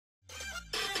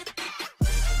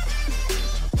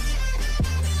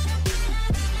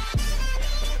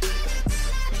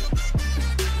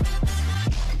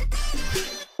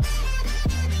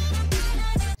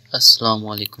अस्सलाम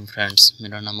वालेकुम फ्रेंड्स,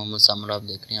 मेरा नाम मोहम्मद सामर, आप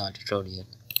देख रहे हैं ट्यूटोरियल।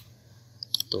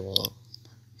 तो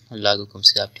अल्लाह के हुक्म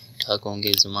से आप ठीक ठाक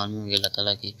होंगे, ज़ुबान में होंगे अल्लाह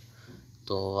ताला की।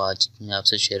 तो आज मैं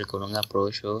आपसे शेयर करूँगा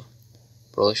प्रोशो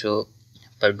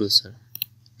प्रोड्यूसर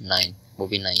 9, वो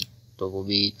भी 9, तो वो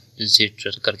भी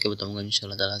रजिस्टर करके बताऊँगा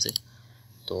इंशाल्लाह ताला से।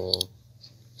 तो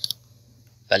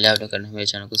पहले आपने करना है मेरे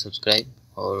चैनल को सब्सक्राइब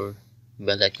और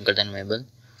बेल आइकन कर देना इनेबल,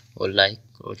 और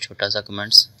लाइक और छोटा सा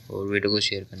कमेंट्स और वीडियो को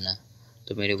शेयर करना है।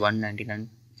 तो मेरे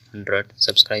 199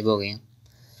 सब्सक्राइब हो गए हैं,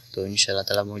 तो इंशाल्लाह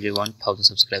ताला मुझे 1000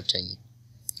 सब्सक्राइब चाहिए।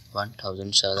 1000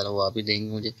 इंशाल्लाह ताला वो आप ही देंगे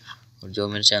मुझे। और जो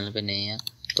मेरे चैनल पे नए हैं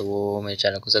तो वो मेरे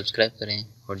चैनल को सब्सक्राइब करें,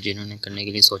 और जिन्होंने करने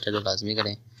के लिए सोचा तो लाजमी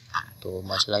करें। तो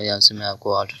माशाल्लाह यहाँ से मैं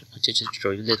आपको अच्छे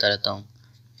ट्यूटोरियल देता रहता हूँ।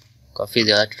 काफ़ी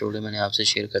ज़्यादा ट्यूटोरियल मैंने आपसे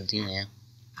शेयर कर दिए हैं,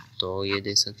 तो ये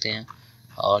देख सकते हैं।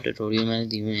 और ट्यूटोरियल मैंने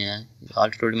दिए हुए हैं, और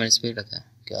ट्यूटोरियल मैंने इसमें रखा है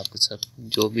कि आपको सब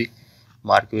जो भी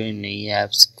मार्केट में नई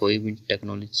ऐप्स कोई भी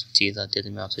टेक्नोलॉजी चीज़ आती है तो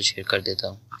मैं आपसे शेयर कर देता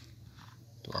हूँ।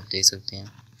 तो आप देख सकते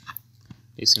हैं,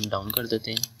 इसे हम डाउन कर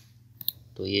देते हैं।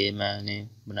 तो ये मैंने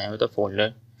बनाया हुआ था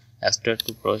folder extra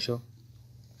to proso.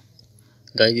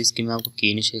 Guys इसकी मैं आपको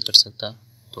की नहीं शेयर कर सकता,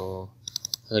 तो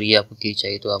अगर ये आपको की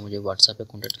चाहिए तो आप मुझे व्हाट्सएप पे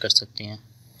कांटेक्ट कर सकते हैं।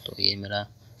 तो ये मेरा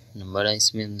नंबर है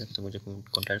इसमें अंदर, तो मुझे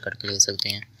कांटेक्ट करके ले सकते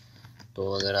हैं।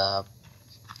 तो अगर आप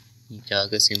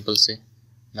जाकर सिंपल से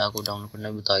मैं आपको डाउनलोड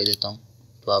करना बता ही देता हूँ।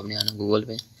 तो आपने आना गूगल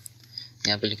पे,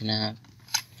 यहाँ पे लिखना है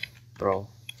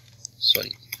प्रोशो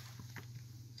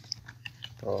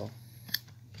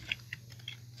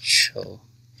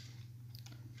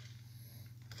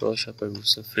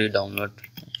प्रोड्यूसर फ्री डाउनलोड,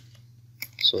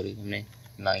 हमने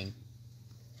 9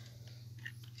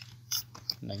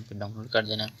 पे डाउनलोड कर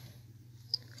देना है।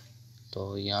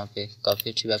 तो यहाँ पे काफ़ी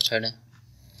अच्छी वेबसाइट है,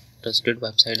 ट्रस्टेड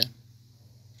वेबसाइट है।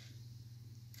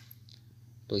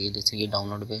 तो ये जैसे कि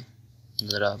डाउनलोड पे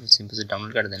ज़रा आप सिंपल से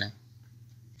डाउनलोड कर देना है।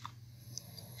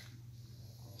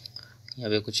 यहाँ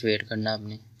पे कुछ वेट करना है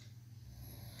आपने।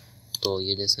 तो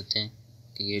ये देख सकते हैं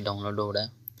कि ये डाउनलोड हो रहा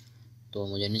है। तो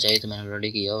मुझे नहीं चाहिए, तो मैंने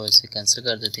ऑलरेडी किया हुआ, इसे कैंसिल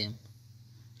कर देते हैं हम।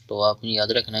 तो आपने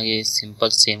याद रखना कि ये सिंपल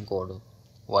सेम कोड हो,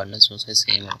 वर्डनेस से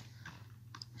सेम हो।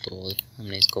 तो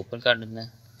हमने इसको ओपन कर देना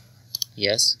है,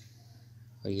 यस,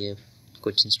 और ये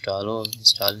कुछ इंस्टॉल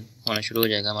होना शुरू हो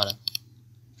जाएगा हमारा।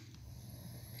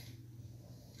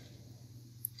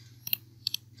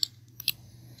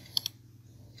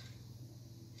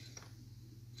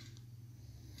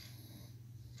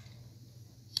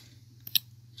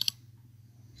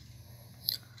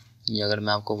 ये अगर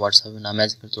मैं आपको व्हाट्सएप में ना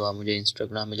मैसेज कर तो आप मुझे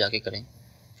इंस्टाग्राम में जाके करें,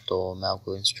 तो मैं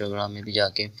आपको इंस्टाग्राम में भी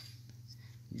जाके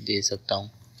दे सकता हूँ।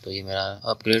 तो ये मेरा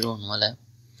अपग्रेड होने वाला है,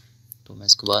 तो मैं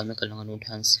इसको बाद में कर लूँगा, नो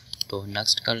थैंक्स। तो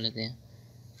नेक्स्ट कर लेते हैं,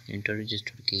 इंटर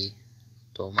रजिस्टर की।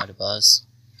 तो हमारे पास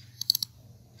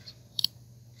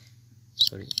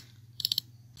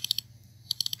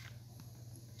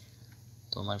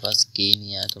की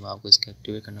नहीं है, तो मैं आपको इसके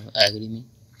एक्टिवेट करना एग्री में।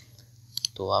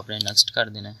 तो आपने नेक्स्ट कर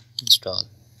देना है, इंस्टॉल।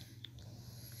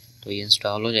 तो ये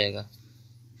इंस्टॉल हो जाएगा।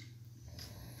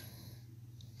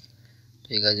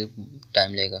 तो ये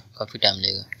टाइम लेगा, काफ़ी टाइम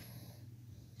लेगा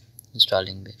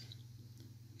इंस्टॉलिंग पे।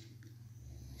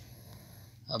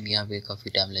 अब यहाँ पे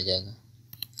काफ़ी टाइम ले जाएगा।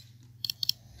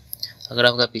 अगर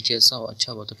आपका पीछे ऐसा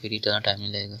अच्छा हो तो फिर इतना टाइम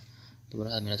नहीं लगेगा। तो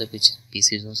मेरा तो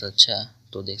पीसी जो से अच्छा है,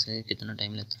 तो देख सकते हैं कितना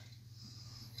टाइम लेता है।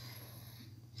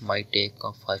 माई टेक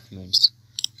ऑफ 5 मिनट्स।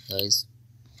 गाइस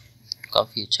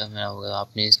काफ़ी अच्छा मेरा होगा,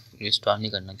 आपने इंस्टॉल नहीं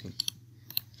करना क्यों।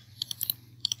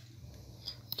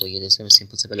 तो ये जैसे मैं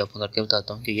सिंपल से पहले ओपन करके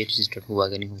बताता हूँ कि ये रजिस्टर्ड हुआ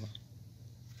कि नहीं हुआ।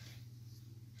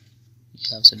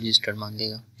 ये आपसे रजिस्टर्ड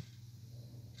मांगेगा।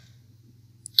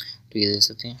 तो ये देख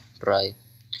सकते हैं, ट्राई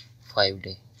 5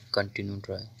 डे कंटिन्यू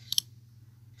ट्राई।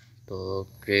 तो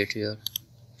क्रिएट योर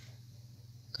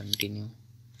कंटिन्यू।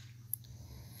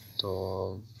 तो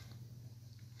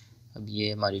अब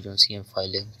ये हमारी जो सी है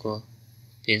फाइल है को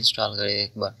फिर इंस्टॉल करें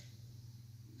एक बार।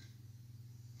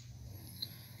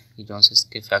 ये जो से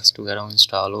इसके फैक्ट्स वगैरह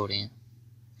इंस्टॉल हो रहे हैं।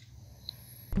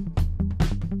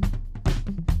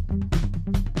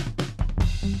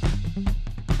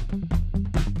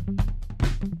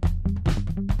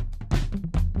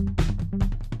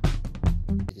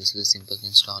 जैसे सिंपल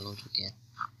इंस्टॉल हो चुके हैं।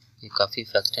 ये काफ़ी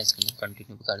फैक्ट है, इसके अंदर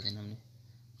कंटिन्यू कर देना हमने,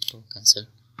 तो कैंसिल।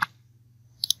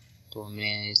 तो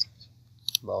हमने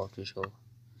अबाउट टू शो,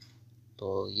 तो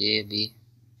ये भी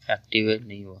एक्टिवेट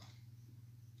नहीं हुआ,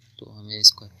 तो हमें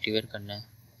इसको एक्टिवेट करना है।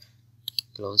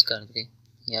 क्लोज करके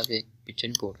यहाँ पे एक पिक्चर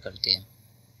इंपोर्ट करते हैं।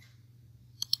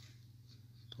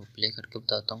 तो प्ले करके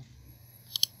बताता हूँ।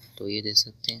 तो ये देख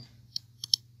सकते हैं,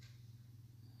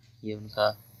 ये उनका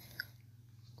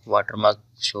वाटरमार्क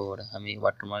शो हो रहा है, हमें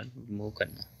वाटरमार्क रिमूव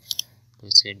करना है। तो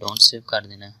इसे डोंट सेव कर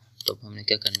देना है, तो हमने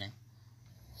क्या करना है,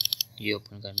 ये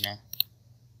ओपन करना है,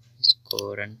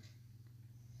 इसको रन,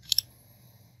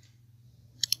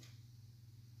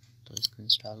 तो इसको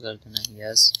इंस्टॉल कर देना है,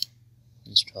 yes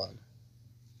install.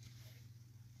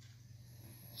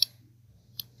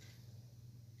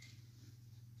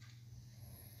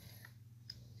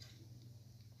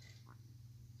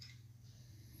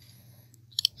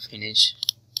 Finish,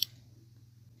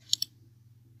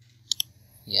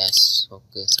 yes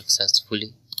okay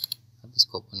successfully. अब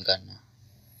इसको ओपन करना है।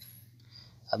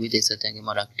 अभी देख सकते हैं कि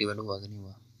हमारा एक्टिवेट हुआ कि नहीं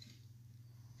हुआ।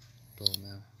 तो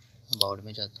मैं अबाउट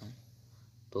में जाता हूँ,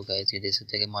 तो गाइस ये देख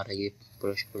सकते हैं कि हमारा ये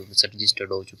ProShow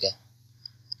रजिस्टर्ड हो चुका है।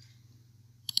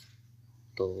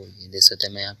 तो ये देख सकते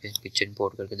हैं, मैं यहाँ पे पिक्चर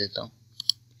इंपोर्ट करके देता हूँ,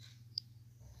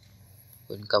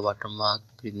 तो इनका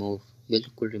वाटरमार्क रिमूव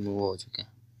बिल्कुल रिमूव हो चुके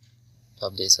हैं, तो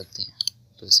आप देख सकते हैं।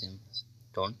 तो इसे हम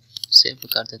डोंट सेव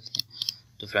कर देते हैं।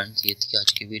 तो फ्रेंड्स ये थी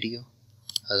आज की वीडियो।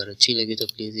 अगर अच्छी लगी तो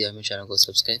प्लीज़ यार मेरे चैनल को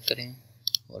सब्सक्राइब करें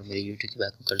और मेरे यूट्यूब की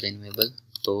बैक कर दें इनेबल।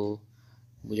 तो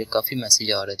मुझे काफ़ी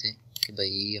मैसेज आ रहे थे कि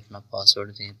भाई अपना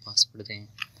पासवर्ड दें, पासवर्ड दें।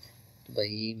 तो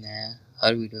भाई मैं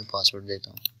हर वीडियो में पासवर्ड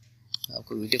देता हूँ। मैं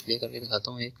आपको वीडियो प्ले करके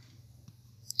दिखाता हूँ एक,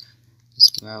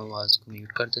 इसकी मैं आवाज़ को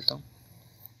म्यूट कर देता हूँ।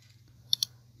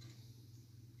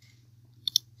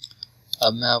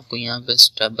 अब मैं आपको यहाँ पे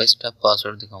स्टेप बाय स्टेप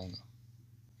पासवर्ड दिखाऊंगा।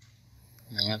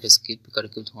 मैं यहाँ पे स्किप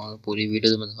करके दिखाऊंगा, पूरी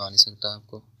वीडियो तो मैं दिखा नहीं सकता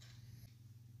आपको।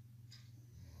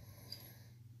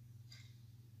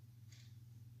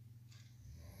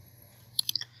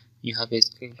 यहाँ पे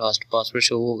इसके लास्ट पासवर्ड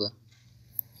शो होगा,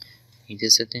 ये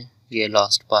देख सकते हैं, ये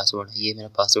लास्ट पासवर्ड है, ये मेरा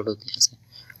पासवर्ड होते हैं। ऐसे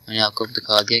मैंने आपको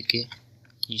दिखा दिया कि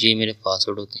ये मेरे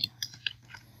पासवर्ड होते हैं।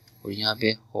 और यहाँ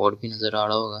पे और भी नज़र आ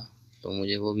रहा होगा, तो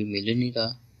मुझे वो भी मिल ही नहीं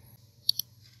रहा।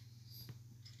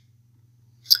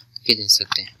 ये देख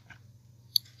सकते हैं,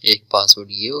 एक पासवर्ड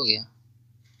ये हो गया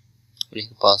और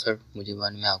एक पासवर्ड मुझे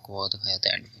बाद में आपको वो दिखाया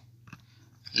था एंड में।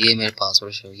 ये मेरे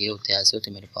पासवर्ड शो, ये होते हैं, ऐसे होते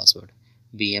हैं मेरे पासवर्ड।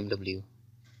 BMW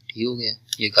ठीक हो गया,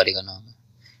 ये गाड़ी का नाम है।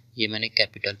 ये मैंने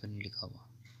कैपिटल पर नहीं लिखा हुआ।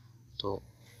 तो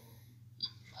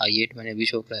I8 मैंने अभी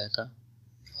शो कराया था,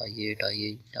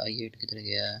 I8 किधर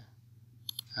गया है,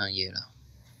 हाँ ये रहा,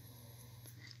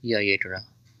 ये I8 रहा।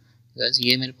 गैस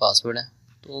ये मेरे पासवर्ड है।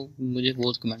 तो मुझे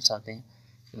बहुत कमेंट्स आते हैं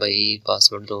भाई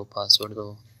पासवर्ड दो, पासवर्ड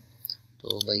दो।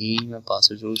 तो भाई मैं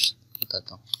पासवर्ड जरूर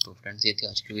बताता हूँ। तो फ्रेंड्स ये थी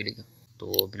आज की वीडियो।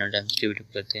 तो बिना टाइम की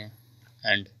वीडियो करते हैं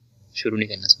एंड शुरू नहीं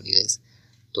करना, सॉरी गाइस।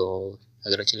 तो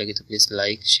अगर अच्छी लगी तो please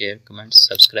like share comment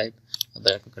subscribe और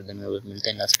बेल आइकन कर देना। मिलते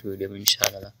हैं नेक्स्ट वीडियो में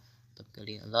इंशाल्लाह। तब के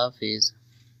लिए अल्लाह हाफिज़।